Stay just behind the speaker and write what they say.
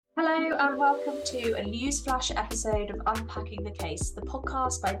Hello and welcome to a Newsflash episode of Unpacking the Case, the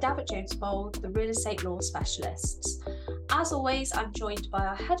podcast by Davitt Jones Bould, the real estate law specialists. As always, I'm joined by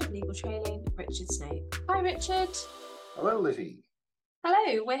our head of legal training, Richard Snape. Hi, Richard. Hello, Lizzie.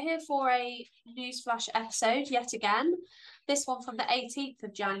 Hello, we're here for a Newsflash episode yet again. This one from the 18th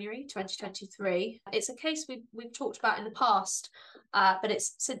of January 2023. It's a case we've talked about in the past, but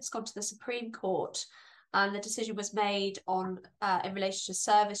it's since gone to the Supreme Court. And the decision was made on in relation to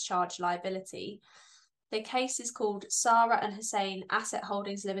service charge liability. The case is called Sara Hossein Asset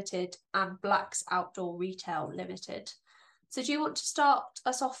Holdings Limited and Black's Outdoor Retail Limited. So do you want to start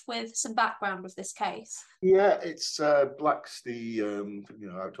us off with some background of this case? Yeah, it's Black's, the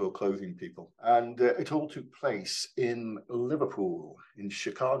outdoor clothing people, and it all took place in Liverpool, in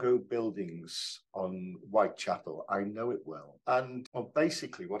Chicago buildings on Whitechapel. I know it well. And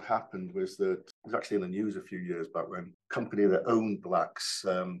basically what happened was that it was actually in the news a few years back when a company that owned Black's,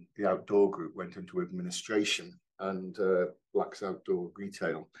 the outdoor group, went into administration, and Black's Outdoor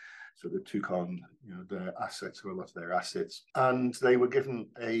Retail. So they took on, their assets, or a lot of their assets, and they were given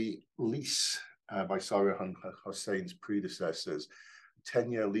a lease by Sara Hossein's predecessors, a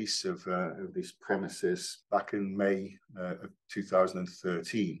 10-year lease of these premises back in May of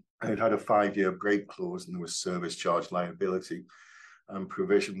 2013. And it had a 5-year break clause, and there was service charge liability and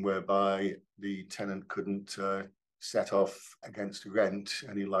provision whereby the tenant couldn't set off against rent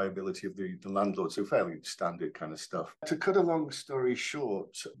any liability of the landlord. So fairly standard kind of stuff. To cut a long story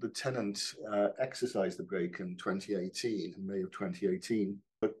short, the tenant exercised the break in 2018, in May of 2018,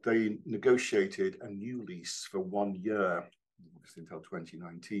 but they negotiated a new lease for 1 year, until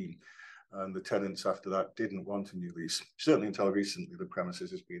 2019. And the tenants after that didn't want a new lease. Certainly until recently, the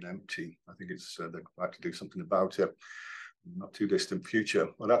premises has been empty. I think it's they'd like to do something about it. Not too distant future.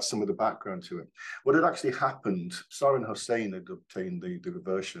 Well, that's some of the background to it. What had actually happened, Sara Hossein had obtained the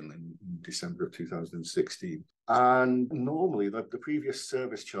reversion in December of 2016. And normally the previous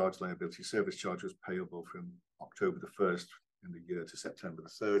service charge liability, service charge was payable from October the 1st in the year to September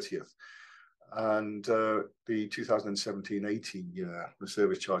the 30th. And the 2017-18 year, the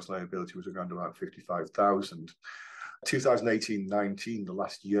service charge liability was around about 55,000. 2018-19, the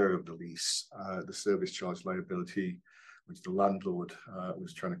last year of the lease, the service charge liability, which the landlord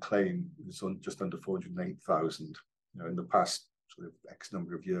was trying to claim, was on just under 408,000. In the past sort of X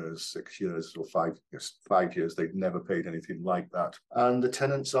number of years, 6 years or 5 years, they'd never paid anything like that. And the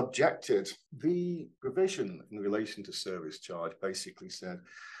tenants objected. The provision in relation to service charge basically said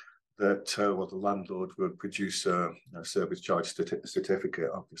that the landlord would produce a service charge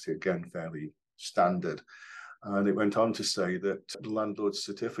certificate, obviously again fairly standard. And it went on to say that the landlord's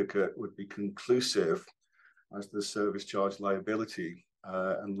certificate would be conclusive as the service charge liability,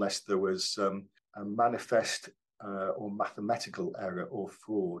 unless there was a manifest or mathematical error or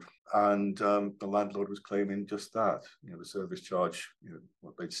fraud. And the landlord was claiming just that. The service charge,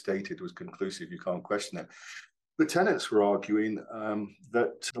 what they'd stated was conclusive, you can't question it. The tenants were arguing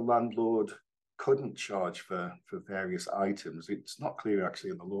that the landlord couldn't charge for various items. It's not clear actually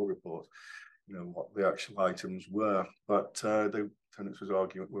in the law report, what the actual items were, but the tenants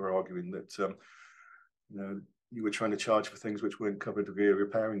were arguing that you were trying to charge for things which weren't covered via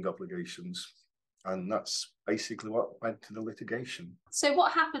repairing obligations. And that's basically what went to the litigation. So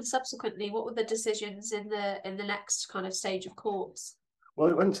what happened subsequently? What were the decisions in the next kind of stage of courts? Well,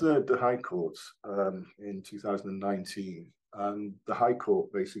 it went to the High Court in 2019. And the High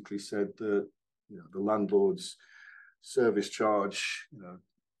Court basically said that the landlord's service charge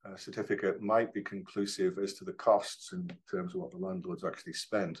certificate might be conclusive as to the costs in terms of what the landlord's actually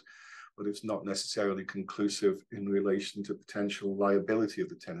spent, but it's not necessarily conclusive in relation to potential liability of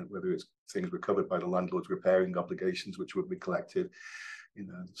the tenant, whether it's things were covered by the landlord's repairing obligations, which would be collected,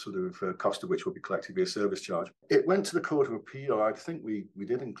 sort of cost of which would be collected via service charge. It went to the Court of Appeal. I think we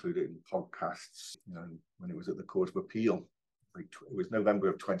did include it in podcasts, when it was at the Court of Appeal. It was November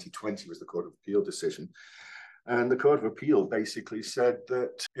of 2020 was the Court of Appeal decision. And the Court of Appeal basically said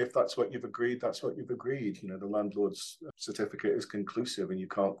that if that's what you've agreed, that's what you've agreed. The landlord's certificate is conclusive and you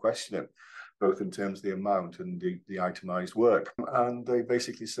can't question it, both in terms of the amount and the itemized work. And they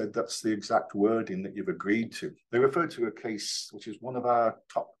basically said that's the exact wording that you've agreed to. They referred to a case which is one of our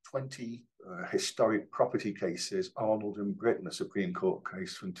top 20 historic property cases, Arnold and Britton, a Supreme Court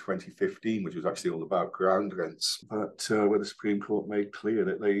case from 2015, which was actually all about ground rents, but where the Supreme Court made clear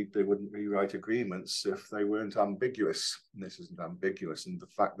that they wouldn't rewrite agreements if they weren't ambiguous. And this isn't ambiguous, and the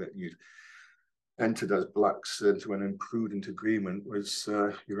fact that you'd entered as Blacks into an imprudent agreement was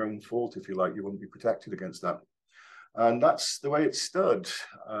your own fault, if you like. You wouldn't be protected against that. And that's the way it stood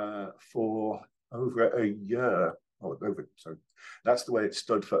for over a year. That's the way it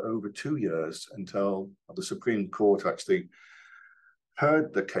stood for over 2 years until the Supreme Court actually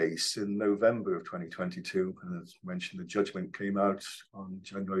heard the case in November of 2022. And as mentioned, the judgment came out on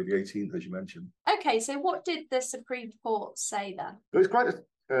January the 18th, as you mentioned. Okay, so what did the Supreme Court say then? It was quite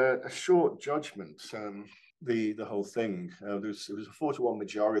a short judgment. The whole thing. It was a 4-1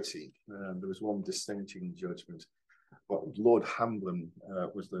 majority. There was one dissenting judgment. But Lord Hamblin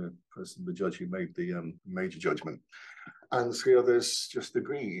was the judge who made the major judgment. And 3 others just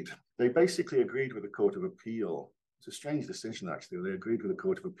agreed. They basically agreed with the Court of Appeal. It's a strange decision, actually. They agreed with the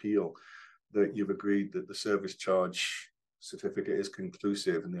Court of Appeal that you've agreed that the service charge certificate is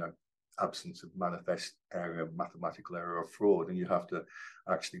conclusive in the absence of manifest error, mathematical error, or fraud, and you have to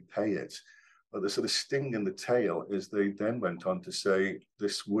actually pay it. But the sort of sting in the tail is they then went on to say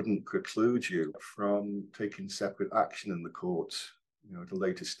this wouldn't preclude you from taking separate action in the court, at a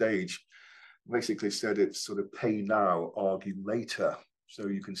later stage. Basically said it's sort of pay now, argue later. So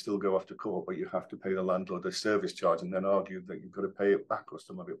you can still go off to court, but you have to pay the landlord a service charge and then argue that you've got to pay it back or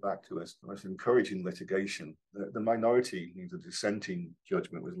some of it back to us. That's encouraging litigation. The minority, the dissenting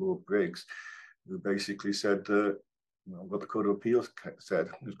judgment was Lord Briggs, who basically said that what the Court of Appeal said,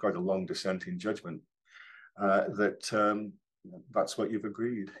 it was quite a long dissenting judgment, that that's what you've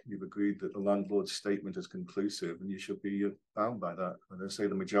agreed. You've agreed that the landlord's statement is conclusive and you should be bound by that. And they say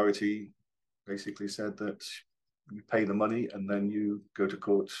the majority basically said that you pay the money and then you go to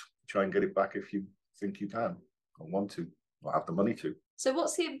court, try and get it back if you think you can or want to or have the money to. So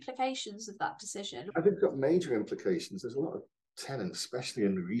what's the implications of that decision? I think it's got major implications. There's a lot of tenants, especially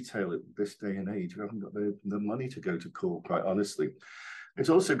in retail at this day and age, who haven't got the money to go to court, quite honestly. It's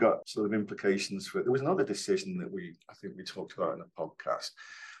also got sort of implications for, there was another decision that I think we talked about in a podcast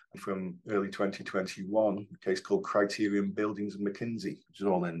from early 2021, a case called Criterion Buildings and McKinsey, which is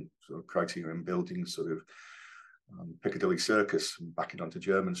all in sort of Criterion Buildings, sort of Piccadilly Circus, backing onto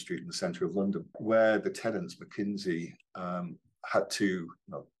Jermyn Street in the centre of London, where the tenants, McKinsey, had to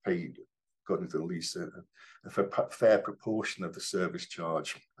pay, according to the lease, a fair proportion of the service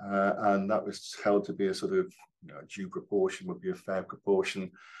charge. And that was held to be a sort of due proportion, would be a fair proportion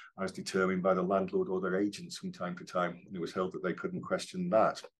as determined by the landlord or their agents from time to time. And it was held that they couldn't question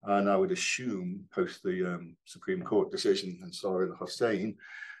that. And I would assume, post the Supreme Court decision and Sara Hossein,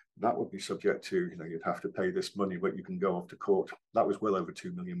 that would be subject to, you'd have to pay this money, but you can go off to court. That was well over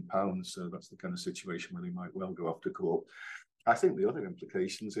 £2 million. So that's the kind of situation where they might well go off to court. I think the other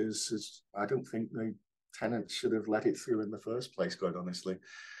implications is I don't think the tenants should have let it through in the first place, quite honestly.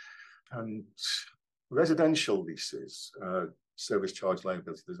 And residential leases, service charge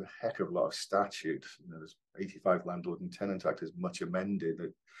liability, there's a heck of a lot of statute. There's 85 Landlord and Tenant Act is much amended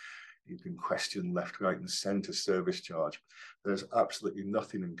that you can question left, right and centre service charge. There's absolutely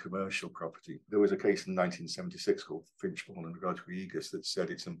nothing in commercial property. There was a case in 1976 called Finchbourne and Rodriguez that said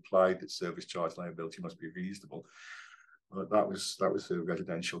it's implied that service charge liability must be reasonable. But that was a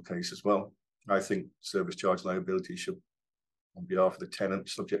residential case as well. I think service charge liability should, on behalf of the tenant,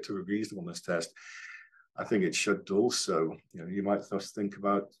 subject to a reasonableness test. I think it should also, you might thus think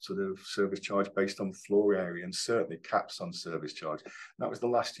about sort of service charge based on floor area and certainly caps on service charge. That was the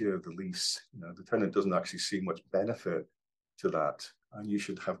last year of the lease. The tenant doesn't actually see much benefit to that. And you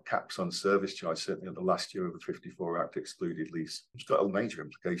should have caps on service charge, certainly at the last year of the 54 Act excluded lease. It's got major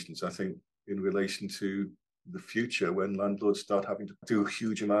implications, I think, in relation to the future when landlords start having to do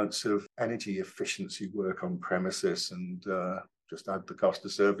huge amounts of energy efficiency work on premises and just add the cost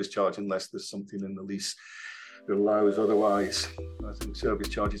of service charge unless there's something in the lease that allows otherwise. I think service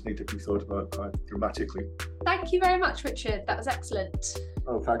charges need to be thought about quite dramatically. Thank you very much, Richard. That was excellent.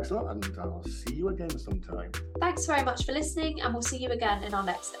 Oh, thanks a lot, and I'll see you again sometime. Thanks very much for listening, and we'll see you again in our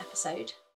next episode.